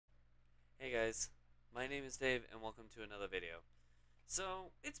Hey guys, my name is Dave and welcome to another video.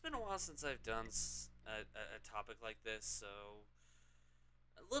 So, it's been a while since I've done a topic like this, so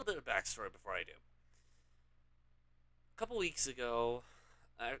a little bit of backstory before I do. A couple weeks ago,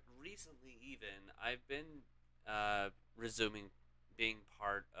 recently even, I've been resuming being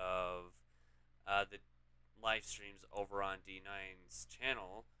part of the live streams over on D9's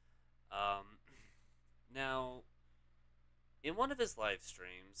channel. Um, Now, in one of his live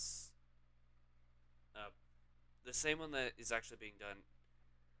streams, uh, the same one that is actually being done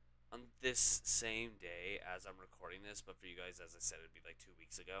on this same day as I'm recording this, but for you guys, as I said, it'd be like 2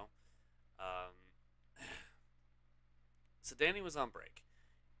 weeks ago. Um, so Danny was on break,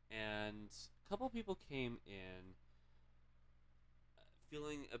 and a couple people came in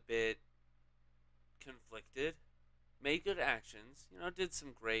feeling a bit conflicted, made good actions, did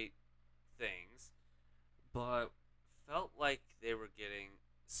some great things, but felt like they were getting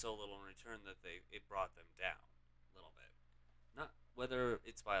so little in return that it brought them down a little bit. Not whether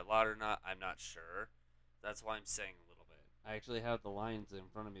it's by a lot or not, I'm not sure. That's why I'm saying a little bit. I actually have the lines in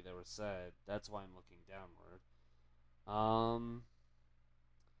front of me that were said. That's why I'm looking downward. Um.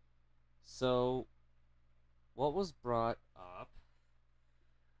 So what was brought up?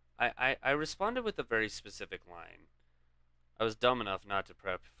 I responded with a very specific line. I was dumb enough not to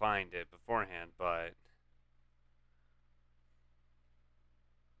find it beforehand, but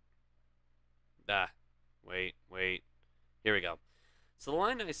ah, wait. Here we go. So the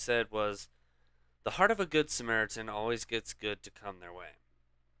line I said was, "The heart of a good Samaritan always gets good to come their way."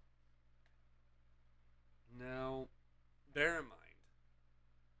 Now, bear in mind,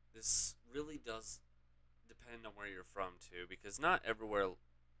 this really does depend on where you're from too, because not everywhere,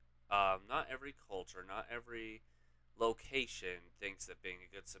 not every culture, not every location thinks that being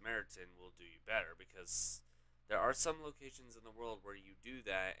a good Samaritan will do you better. Because there are some locations in the world where you do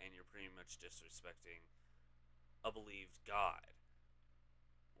that and you're pretty much disrespecting a believed god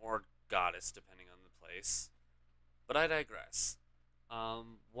or goddess, depending on the place. But I digress.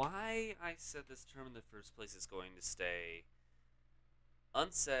 Why I said this term in the first place is going to stay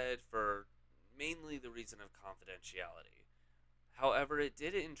unsaid for mainly the reason of confidentiality. However, it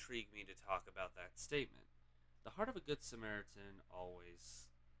did intrigue me to talk about that statement. The heart of a good Samaritan always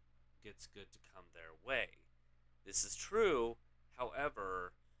gets good to come their way. This is true,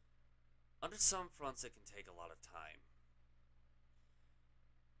 however, under some fronts it can take a lot of time.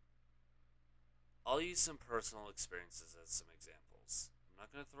 I'll use some personal experiences as some examples. I'm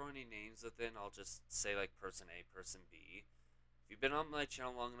not going to throw any names within, I'll just say like person A, person B. If you've been on my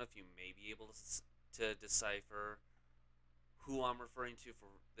channel long enough, you may be able to decipher who I'm referring to for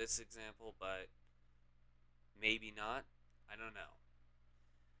this example, but maybe not. I don't know.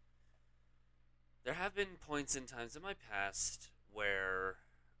 There have been points in times in my past where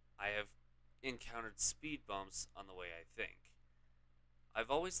I have encountered speed bumps on the way I think.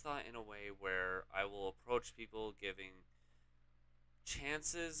 I've always thought in a way where I will approach people giving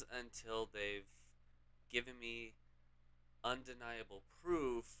chances until they've given me undeniable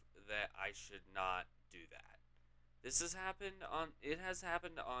proof that I should not do that. It has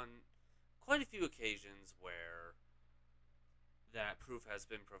happened on quite a few occasions where that proof has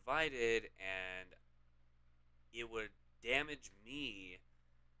been provided and it would damage me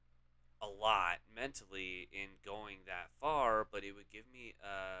a lot mentally in going that far, but it would give me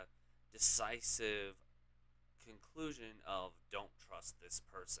a decisive conclusion of don't trust this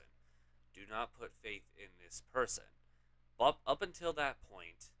person. Do not put faith in this person. But up until that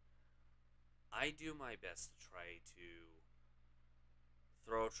point, I do my best to try to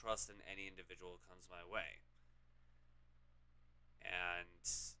throw trust in any individual who comes my way. And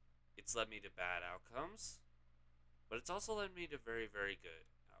it's led me to bad outcomes, but it's also led me to very, very good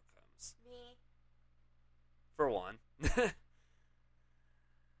outcomes. Me. For one.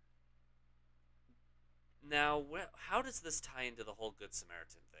 Now, how does this tie into the whole Good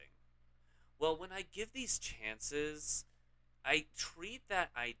Samaritan thing? Well, when I give these chances, I treat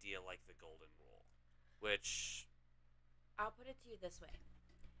that idea like the golden rule, which, I'll put it to you this way.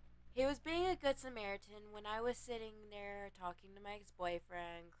 He was being a good Samaritan when I was sitting there talking to my ex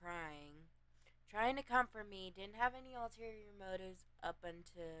boyfriend, crying, trying to comfort me, didn't have any ulterior motives up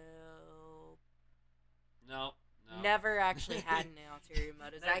until. no, Never actually had any no. ulterior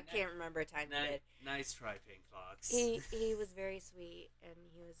motives. I can't remember a time he did. Nice try, Pink Fox. He was very sweet and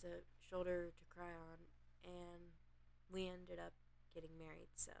he was a shoulder to cry on, and we ended up getting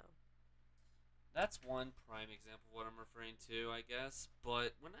married, so. That's one prime example of what I'm referring to, I guess.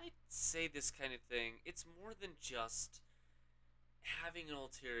 But when I say this kind of thing, it's more than just having an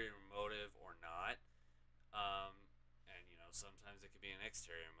ulterior motive or not. And sometimes it could be an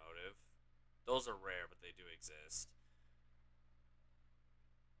exterior motive. Those are rare, but they do exist.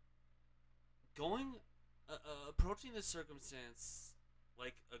 Going, approaching the circumstance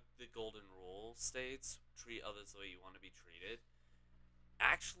like the golden rule states, treat others the way you want to be treated,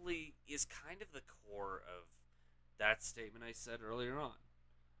 actually is kind of the core of that statement I said earlier on.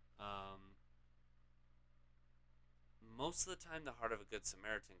 Um, Most of the time, the heart of a good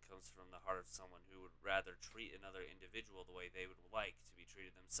Samaritan comes from the heart of someone who would rather treat another individual the way they would like to be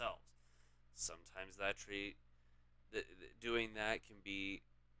treated themselves. Sometimes doing that can be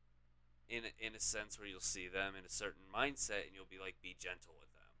in a sense where you'll see them in a certain mindset and you'll be like, be gentle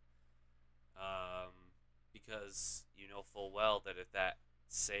with them, because you know full well that if that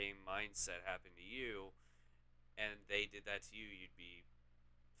same mindset happened to you and they did that to you, you'd be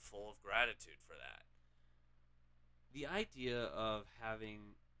full of gratitude for that. The idea of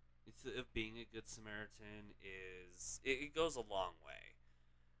being a good Samaritan it goes a long way.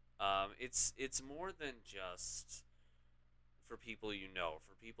 It's more than just for people you know,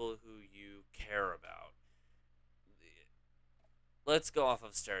 for people who you care about. Let's go off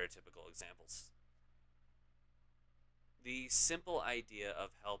of stereotypical examples. The simple idea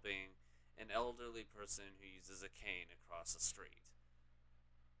of helping an elderly person who uses a cane across the street.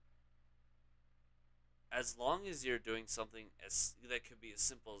 As long as you're doing something that could be as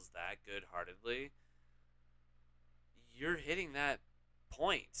simple as that good-heartedly, you're hitting that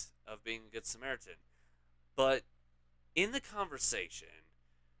point of being a good Samaritan. But in the conversation,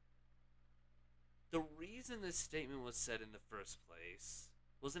 the reason this statement was said in the first place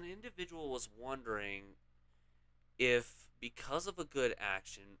was an individual was wondering if, because of a good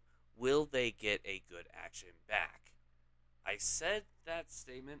action, will they get a good action back? I said that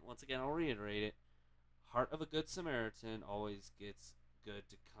statement, once again, I'll reiterate it. Heart of a good Samaritan always gets good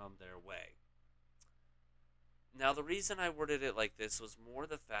to come their way. Now, the reason I worded it like this was more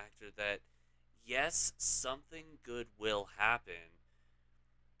the factor that, yes, something good will happen,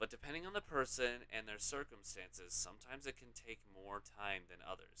 but depending on the person and their circumstances, sometimes it can take more time than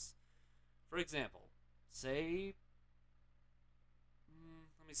others. For example, say,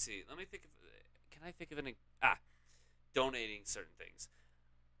 let me see, let me think of, can I think of donating certain things.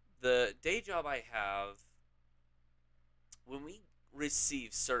 The day job I have, when we receive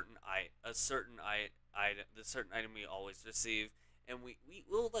the certain item we always receive, and we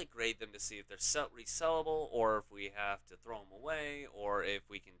will like grade them to see if they're resellable or if we have to throw them away or if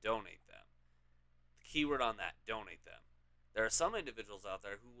we can donate them. The keyword on that: donate them. There are some individuals out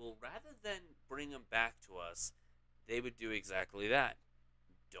there who will, rather than bring them back to us, they would do exactly that: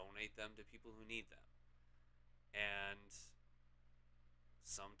 donate them to people who need them. And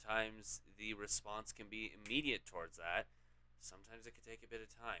sometimes the response can be immediate towards that. Sometimes it can take a bit of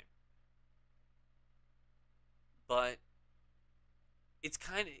time. But it's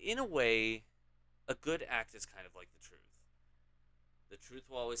kind of, in a way, a good act is kind of like the truth. The truth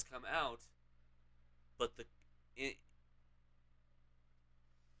will always come out, but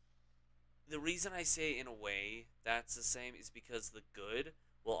the reason I say in a way that's the same is because the good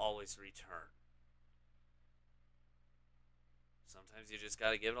will always return. Sometimes you just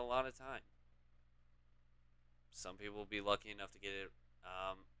got to give it a lot of time. Some people will be lucky enough to get it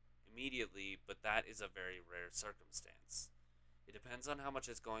immediately, but that is a very rare circumstance. It depends on how much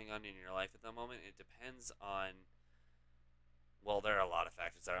is going on in your life at the moment. It depends on, well, there are a lot of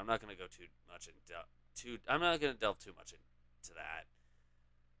factors there. I'm not going to go too much I'm not going to delve too much into that.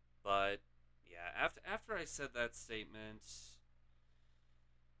 But yeah, after I said that statement,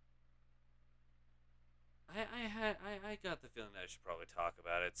 I got the feeling that I should probably talk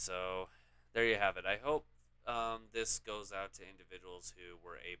about it. So there you have it. I hope this goes out to individuals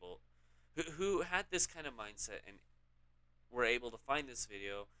who had this kind of mindset and were able to find this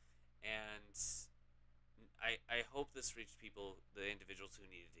video, and I hope this reached the individuals who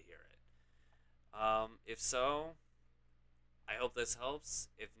needed to hear it. If so, I hope this helps.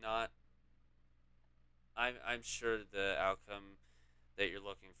 If not, I'm sure the outcome that you're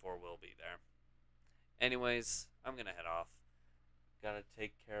looking for will be there. Anyways, I'm gonna head off. Gotta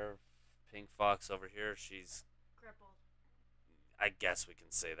take care of Pink Fox over here. She's crippled. I guess we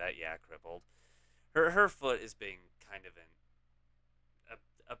can say that. Yeah, crippled. Her foot is being kind of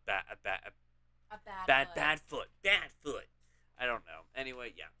a bad A bad foot. bad foot. I don't know.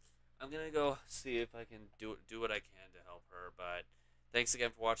 Anyway, yeah, I'm gonna go see if I can do what I can to help her. But thanks again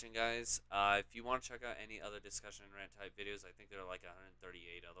for watching, guys. If you want to check out any other discussion and rant type videos, I think there are like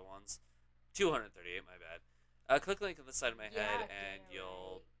 138 other ones. 238, my bad. Click link on the side of my head, and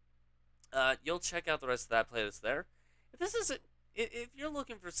you'll check out the rest of that playlist there. If you're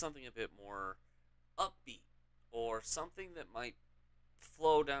looking for something a bit more upbeat or something that might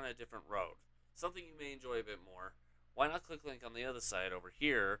flow down a different road, something you may enjoy a bit more, why not click link on the other side over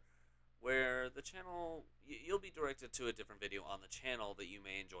here where the channel, you'll be directed to a different video on the channel that you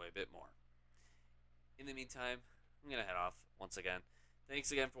may enjoy a bit more. In the meantime, I'm going to head off once again.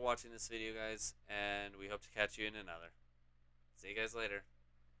 Thanks again for watching this video, guys, and we hope to catch you in another. See you guys later.